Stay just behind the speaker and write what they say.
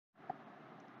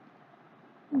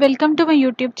Welcome to my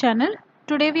YouTube channel.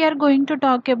 Today we are going to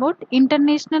talk about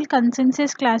International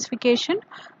Consensus Classification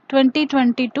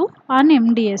 2022 on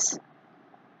MDS.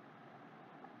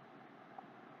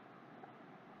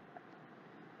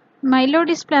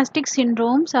 Myelodysplastic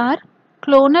syndromes are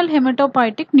clonal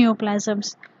hematopoietic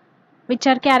neoplasms, which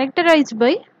are characterized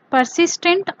by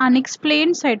persistent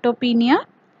unexplained cytopenia,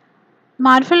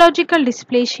 morphological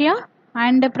dysplasia,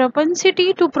 and a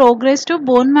propensity to progress to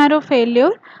bone marrow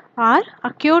failure or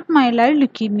acute myeloid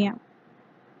leukemia.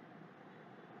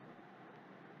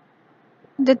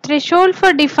 The threshold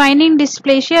for defining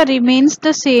dysplasia remains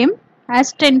the same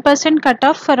as 10%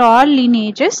 cutoff for all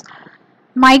lineages.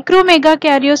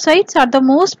 Micromegakaryocytes are the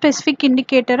most specific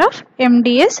indicator of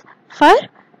MDS for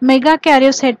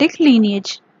megakaryocytic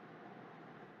lineage.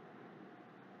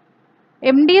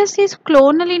 MDS is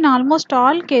clonal in almost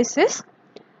all cases.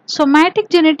 Somatic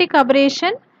genetic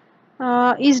aberration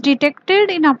is detected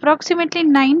in approximately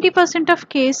 90% of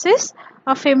cases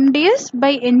of MDS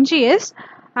by NGS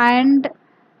and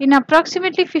in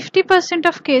approximately 50%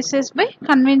 of cases by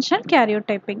conventional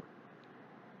karyotyping.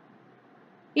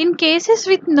 In cases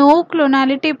with no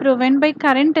clonality proven by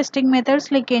current testing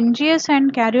methods like NGS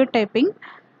and karyotyping,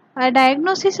 a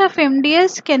diagnosis of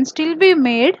MDS can still be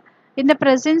made in the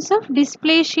presence of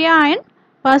dysplasia and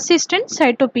persistent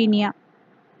cytopenia.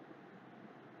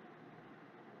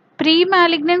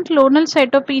 Pre-malignant clonal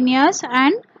cytopenias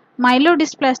and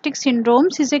myelodysplastic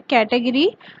syndromes is a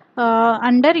category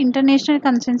under International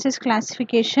Consensus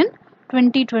Classification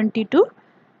 2022,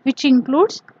 which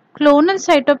includes clonal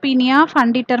cytopenia of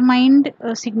undetermined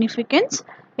significance,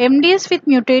 MDS with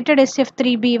mutated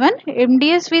SF3B1,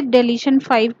 MDS with deletion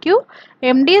 5q,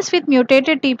 MDS with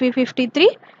mutated TP53,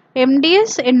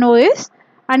 MDS NOS,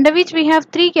 under which we have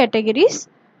three categories: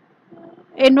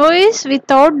 NOS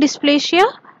without dysplasia,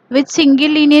 with single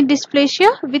linear dysplasia,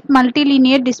 with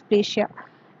multilinear dysplasia,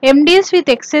 MDS with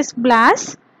excess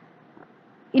blasts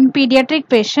in pediatric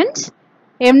patients,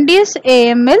 MDS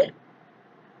AML,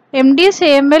 MDS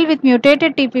AML with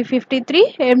mutated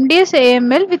TP53, MDS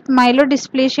AML with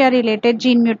myelodysplasia related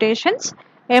gene mutations,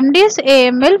 MDS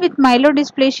AML with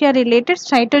myelodysplasia related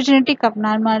cytogenetic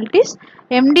abnormalities,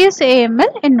 MDS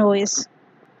AML NOS.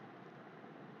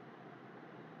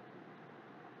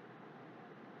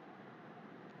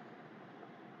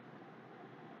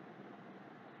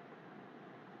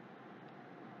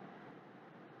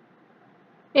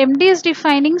 MDS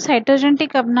defining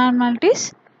cytogenetic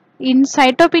abnormalities in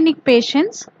cytopenic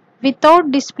patients without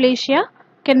dysplasia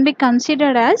can be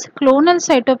considered as clonal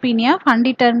cytopenia of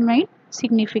undetermined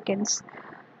significance.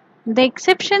 The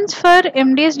exceptions for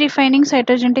MDS defining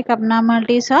cytogenetic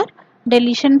abnormalities are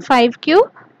deletion 5q,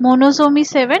 monosomy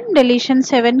 7, deletion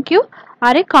 7q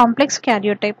are a complex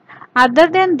karyotype. Other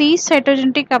than these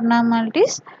cytogenetic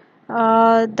abnormalities,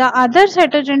 the other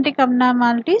cytogenetic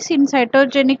abnormalities in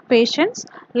cytogenic patients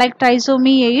like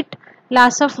trisomy 8,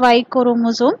 loss of Y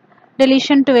chromosome,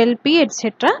 deletion 12p,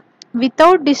 etc.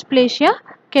 without dysplasia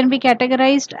can be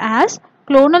categorized as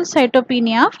clonal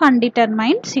cytopenia of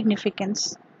undetermined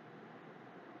significance.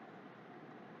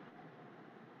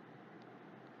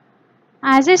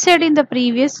 As I said in the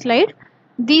previous slide,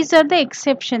 these are the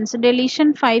exceptions: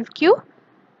 deletion 5q,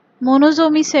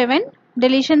 monosomy 7,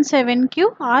 deletion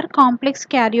 7q are complex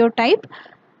karyotype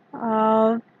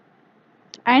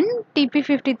and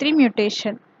TP53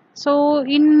 mutation. So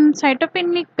in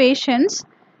cytopenic patients,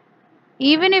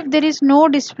 even if there is no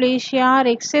dysplasia or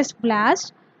excess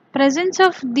blast, presence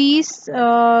of these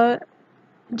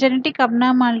genetic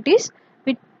abnormalities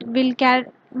will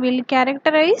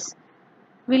categorize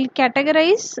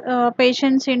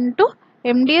patients into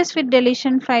MDS with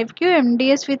deletion 5q,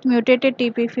 MDS with mutated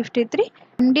TP53,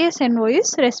 MDS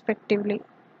NOS respectively.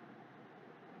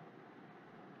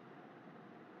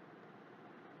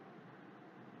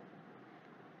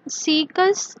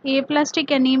 Sickles, aplastic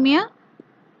anemia,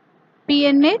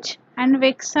 PNH and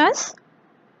VEXAS,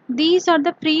 these are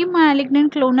the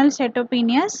pre-malignant clonal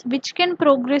cytopenias which can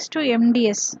progress to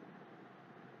MDS.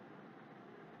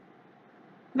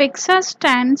 VEXAS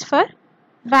stands for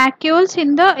vacuoles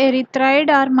in the erythroid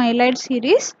or myeloid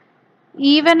series,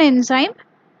 even enzyme,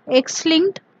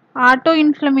 X-linked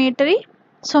autoinflammatory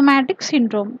somatic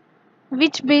syndrome,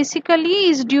 which basically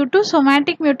is due to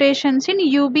somatic mutations in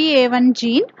UBA1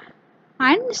 gene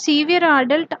and severe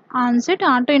adult onset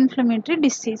autoinflammatory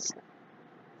disease.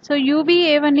 So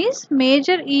UBA1 is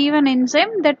major E1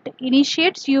 enzyme that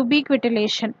initiates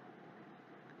ubiquitination.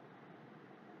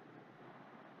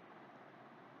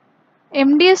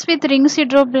 MDS with ring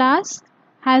sideroblasts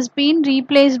has been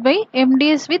replaced by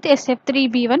MDS with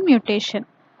SF3B1 mutation.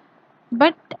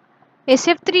 But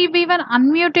SF3B1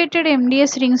 unmutated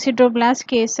MDS ring sideroblast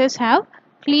cases have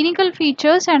clinical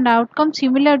features and outcomes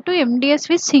similar to MDS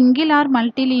with single or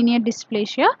multilinear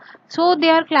dysplasia. So they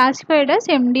are classified as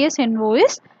MDS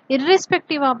NOS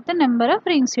irrespective of the number of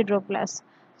ring sideroblasts.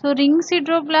 So ring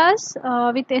sideroblasts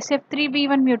with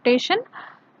SF3B1 mutation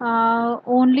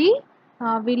only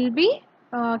will be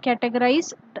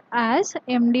categorized as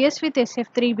MDS with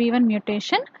SF3B1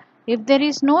 mutation. If there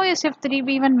is no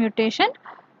SF3B1 mutation,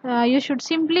 you should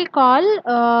simply call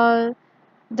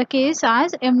the case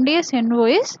as MDS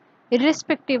NOS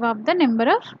irrespective of the number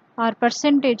of or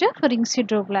percentage of ring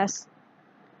sideroblasts.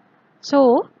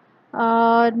 So,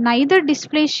 neither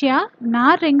dysplasia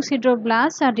nor ring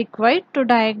sideroblasts are required to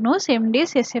diagnose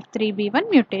MDS SF3B1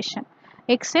 mutation.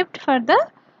 Except for the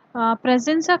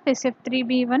presence of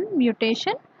SF3B1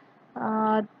 mutation,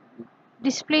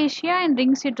 dysplasia and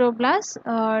ring sideroblasts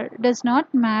does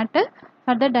not matter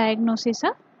for the diagnosis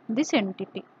of this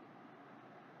entity.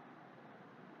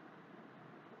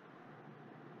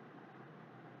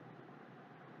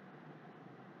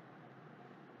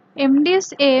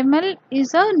 MDS AML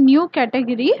is a new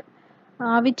category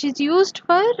which is used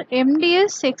for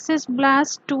MDS excess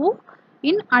blast 2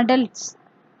 in adults,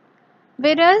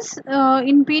 whereas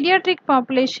in pediatric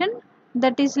population,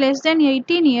 that is less than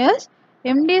 18 years,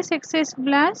 MDS excess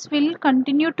blasts will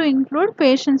continue to include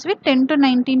patients with 10 to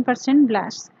 19%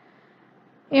 blasts.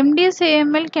 MDS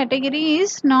AML category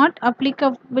is not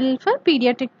applicable for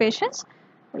pediatric patients.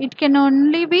 It can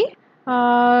only be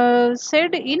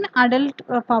said in adult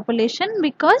population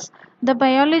because the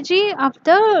biology of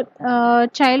the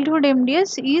childhood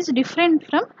MDS is different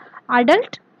from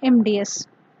adult MDS.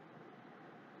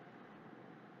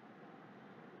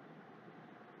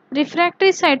 Refractory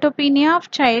cytopenia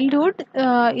of childhood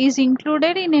is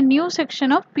included in a new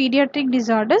section of pediatric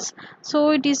disorders,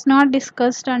 so it is not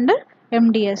discussed under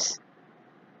MDS.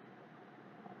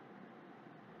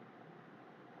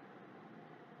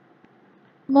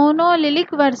 Monoallelic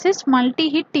versus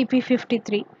multi-hit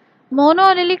TP53.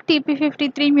 Monoallelic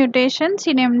TP53 mutations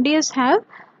in MDS have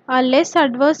a less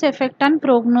adverse effect on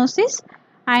prognosis,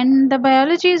 and the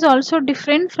biology is also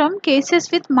different from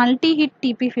cases with multi-hit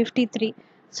TP53.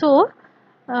 So,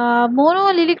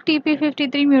 monoallelic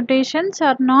TP53 mutations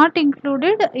are not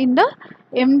included in the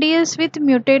MDS with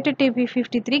mutated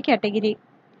TP53 category.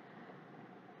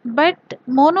 But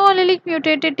monoallelic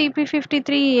mutated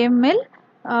TP53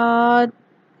 AML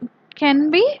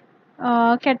can be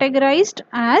categorized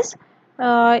as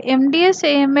MDS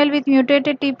AML with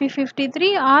mutated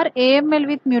TP53 or AML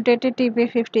with mutated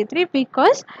TP53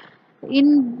 because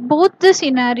in both the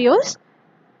scenarios,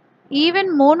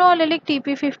 even monoallelic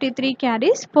TP53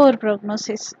 carries poor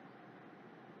prognosis.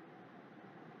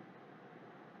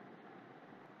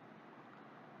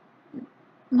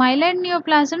 Myeloid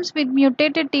neoplasms with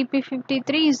mutated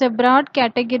TP53 is a broad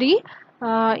category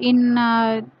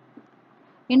in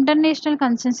international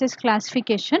consensus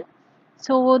classification.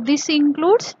 So this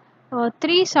includes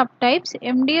 3 subtypes: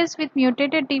 MDS with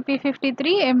mutated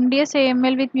TP53, MDS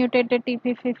AML with mutated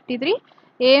TP53,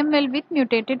 AML with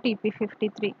mutated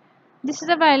TP53. This is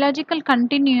a biological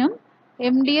continuum.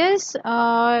 MDS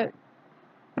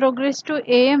progress to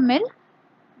AML,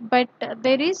 but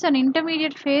there is an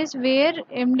intermediate phase where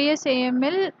MDS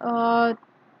AML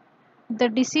the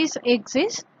disease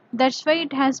exists. That's why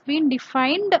it has been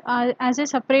defined as a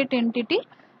separate entity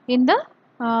in the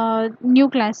new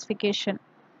classification.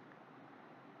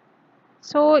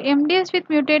 So MDS with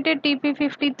mutated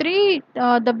TP53,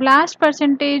 the blast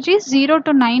percentage is 0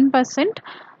 to 9%,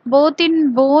 both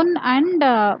in bone and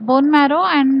bone marrow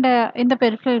and in the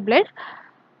peripheral blood.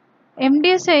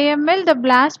 MDS AML, the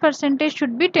blast percentage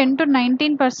should be 10 to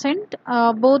 19%,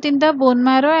 both in the bone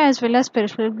marrow as well as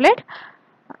peripheral blood.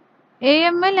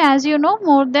 AML, as you know,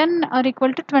 more than or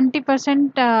equal to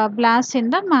 20% blasts in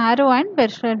the marrow and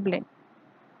peripheral blood.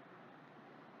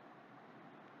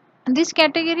 This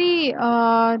category,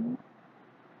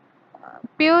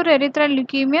 pure erythral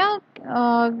leukemia,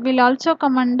 will also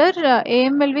come under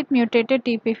AML with mutated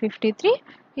TP53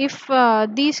 if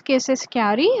these cases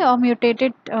carry a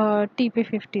mutated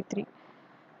TP53.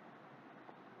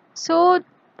 So,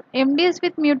 MDS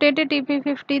with mutated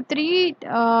TP53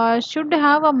 should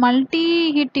have a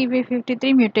multi-hit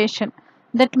TP53 mutation.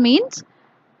 That means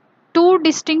 2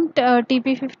 distinct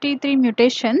TP53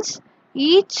 mutations,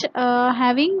 each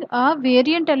having a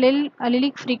variant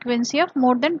allelic frequency of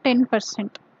more than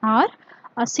 10%, or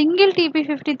a single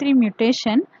TP53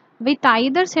 mutation with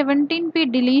either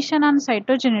 17p deletion on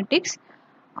cytogenetics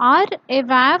or a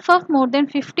VAF of more than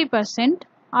 50%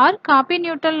 or copy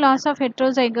neutral loss of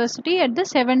heterozygosity at the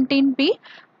 17p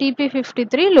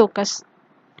TP53 locus.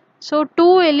 So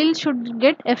two alleles should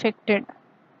get affected.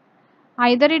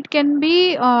 Either it can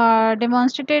be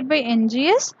demonstrated by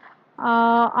NGS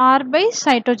or by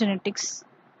cytogenetics.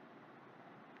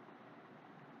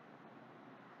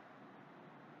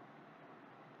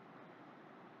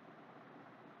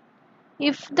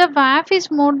 If the VAF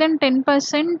is more than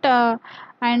 10%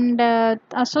 and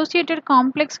associated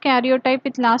complex karyotype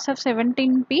with loss of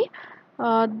 17p,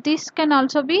 this can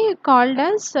also be called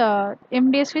as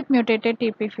MDS with mutated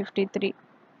TP53.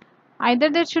 Either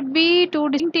there should be two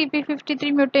distinct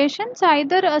TP53 mutations,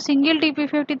 either a single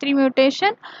TP53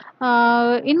 mutation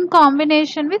in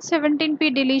combination with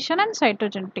 17p deletion and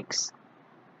cytogenetics.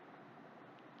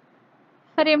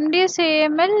 For MDS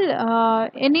AML,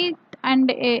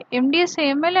 MDS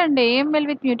AML and AML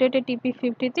with mutated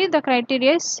TP53, the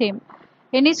criteria is same.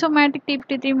 Any somatic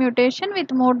TP53 mutation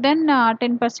with more than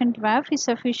 10% VAF is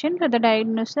sufficient for the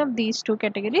diagnosis of these two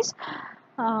categories.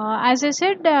 As I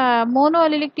said,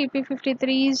 monoallelic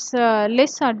TP53 is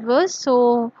less adverse,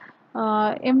 so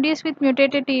MDS with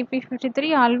mutated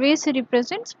TP53 always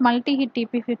represents multi-hit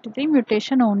TP53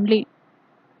 mutation only.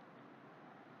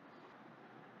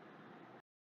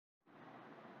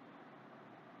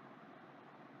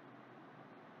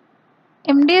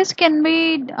 MDS can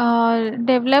be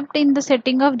developed in the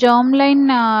setting of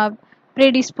germline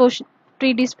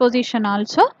predisposition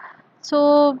also.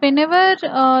 So whenever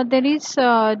there is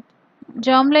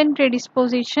germline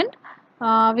predisposition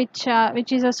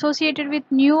which is associated with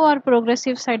new or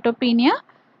progressive cytopenia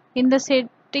in the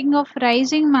setting of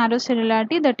rising marrow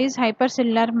cellularity, that is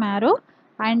hypercellular marrow,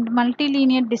 and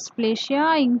multilinear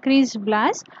dysplasia, increased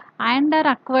blast, and are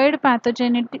acquired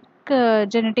pathogenic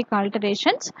genetic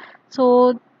alterations.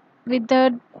 So with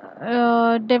the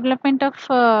development of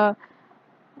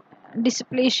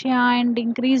dysplasia and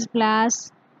increased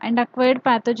blast and acquired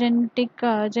pathogenic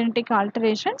genetic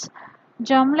alterations,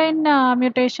 germline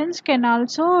mutations can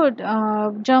also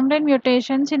germline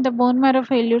mutations in the bone marrow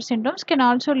failure syndromes can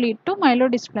also lead to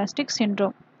myelodysplastic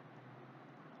syndrome.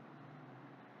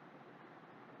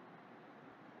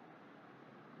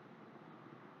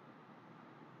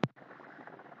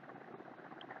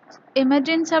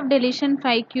 Emergence of deletion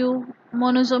 5q,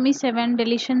 monosomy 7,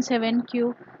 deletion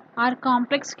 7q are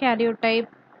complex karyotype,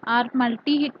 are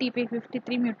multi-hit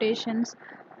TP53 mutations,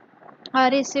 or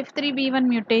SF3B1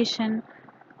 mutation.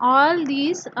 All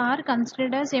these are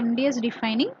considered as MDS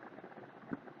defining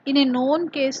in a known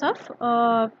case of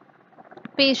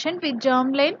patient with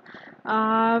germline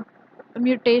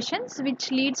mutations which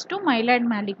leads to myeloid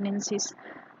malignancies.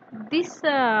 This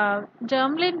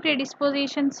germline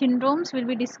predisposition syndromes will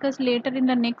be discussed later in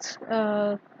the next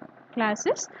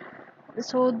classes.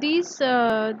 So these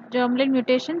germline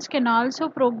mutations can also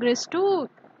progress to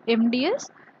MDS.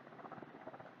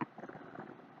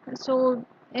 So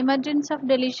emergence of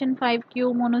deletion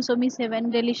 5q, monosomy 7,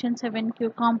 deletion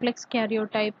 7q, complex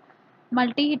karyotype,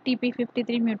 multi-hit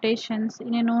TP53 mutations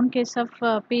in a known case of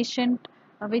patient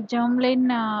with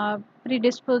germline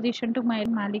predisposition to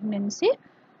malignancy.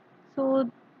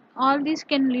 So all these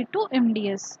can lead to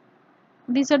MDS.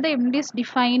 These are the MDS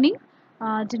defining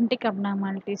genetic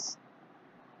abnormalities.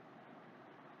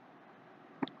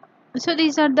 So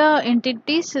these are the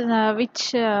entities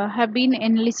which have been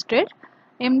enlisted.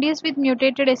 MDS with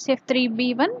mutated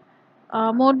SF3B1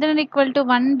 more than or equal to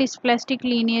 1 dysplastic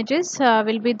lineages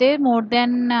will be there, more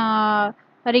than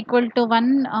or equal to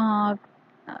 1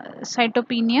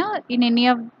 cytopenia in any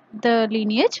of the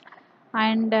lineage,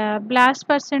 and blast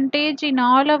percentage in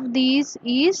all of these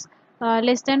is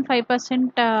less than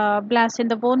 5% blast in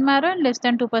the bone marrow and less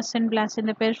than 2% blast in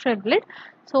the peripheral blood.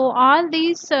 So all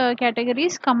these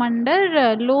categories come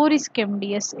under low risk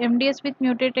MDS. MDS with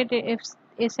mutated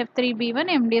SF3B1,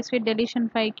 MDS with deletion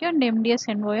 5q and MDS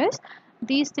NOS.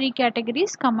 These three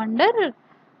categories come under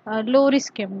low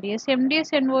risk MDS.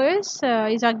 MDS NOS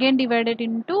is again divided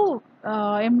into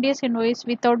MDS NOS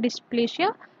without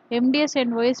dysplasia, MDS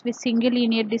NOS with single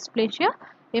linear dysplasia,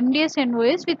 MDS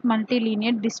NOS with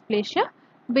multilinear dysplasia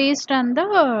based on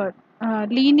the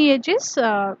lineages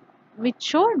which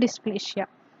show dysplasia.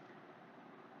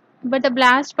 But the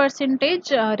blast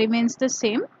percentage remains the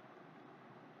same.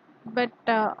 But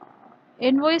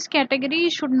NOS category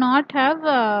should not have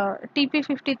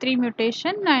TP53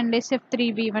 mutation and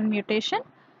SF3B1 mutation.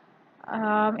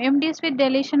 MDS with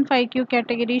deletion 5q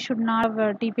category should not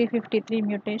have TP53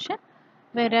 mutation,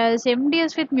 whereas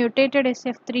MDS with mutated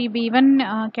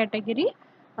SF3B1 category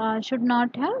should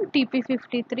not have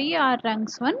TP53 or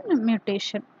RUNX1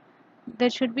 mutation. There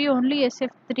should be only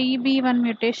SF3B1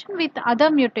 mutation with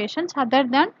other mutations other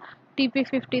than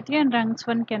TP53 and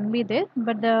RUNX1 can be there,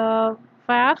 but the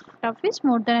VAF is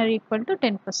more than or equal to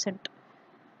 10%.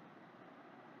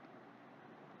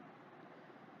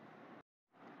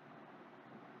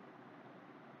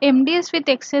 MDS with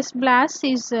excess blasts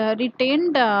is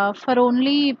retained for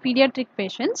only pediatric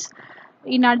patients.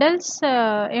 In adults,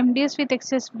 MDS with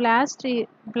excess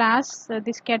blasts,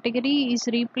 this category is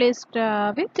replaced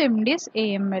with MDS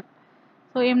AML.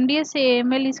 So MDS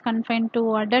AML is confined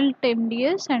to adult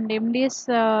MDS, and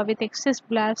MDS with excess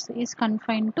blasts is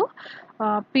confined to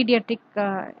pediatric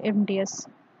MDS.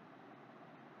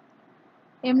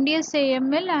 MDS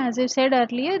AML, as I said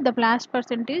earlier, the blast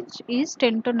percentage is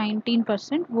 10 to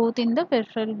 19% both in the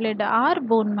peripheral blood or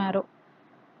bone marrow.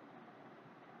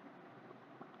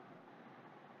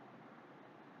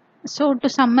 So to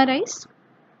summarize,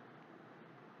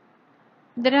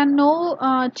 there are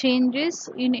no changes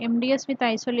in MDS with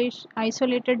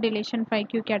isolated deletion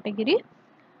 5q category,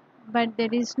 but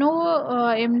there is no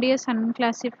MDS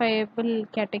unclassifiable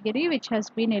category which has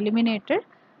been eliminated.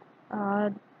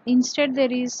 Instead,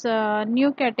 there is a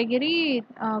new category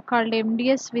called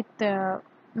MDS with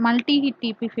MULTIHIT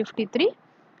TP53,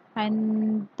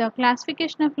 and the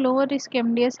classification of lower risk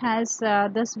MDS has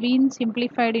thus been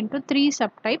simplified into 3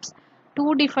 subtypes,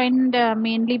 2 defined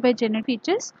mainly by genetic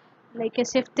features like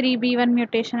SF3B1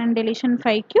 mutation and deletion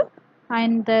 5q,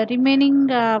 and the remaining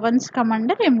ones come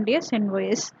under MDS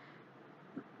NOS.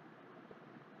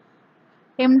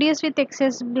 MDS with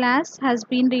excess blasts has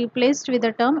been replaced with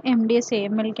the term MDS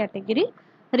AML category.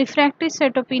 Refractory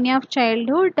cytopenia of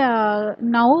childhood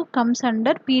now comes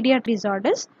under pediatric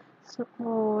disorders.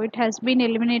 So it has been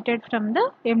eliminated from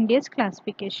the MDS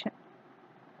classification.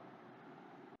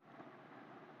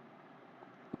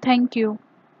 Thank you.